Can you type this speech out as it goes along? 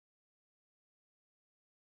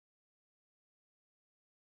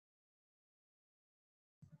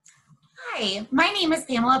Hi, my name is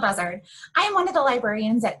Pamela Buzzard. I am one of the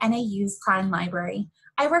librarians at NAU's Klein Library.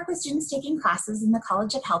 I work with students taking classes in the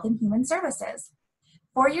College of Health and Human Services.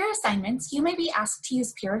 For your assignments, you may be asked to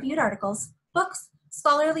use peer-reviewed articles, books,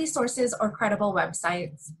 scholarly sources, or credible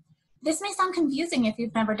websites. This may sound confusing if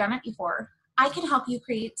you've never done it before. I can help you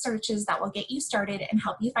create searches that will get you started and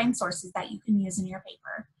help you find sources that you can use in your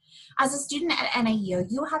paper. As a student at NAU,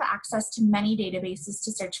 you have access to many databases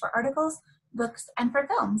to search for articles, books, and for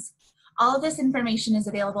films. All of this information is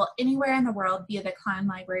available anywhere in the world via the Klein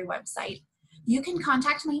Library website. You can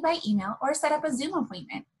contact me by email or set up a Zoom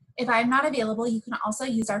appointment. If I'm not available, you can also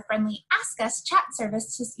use our friendly Ask Us chat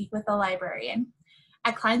service to speak with the librarian.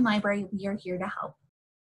 At Klein Library, we are here to help.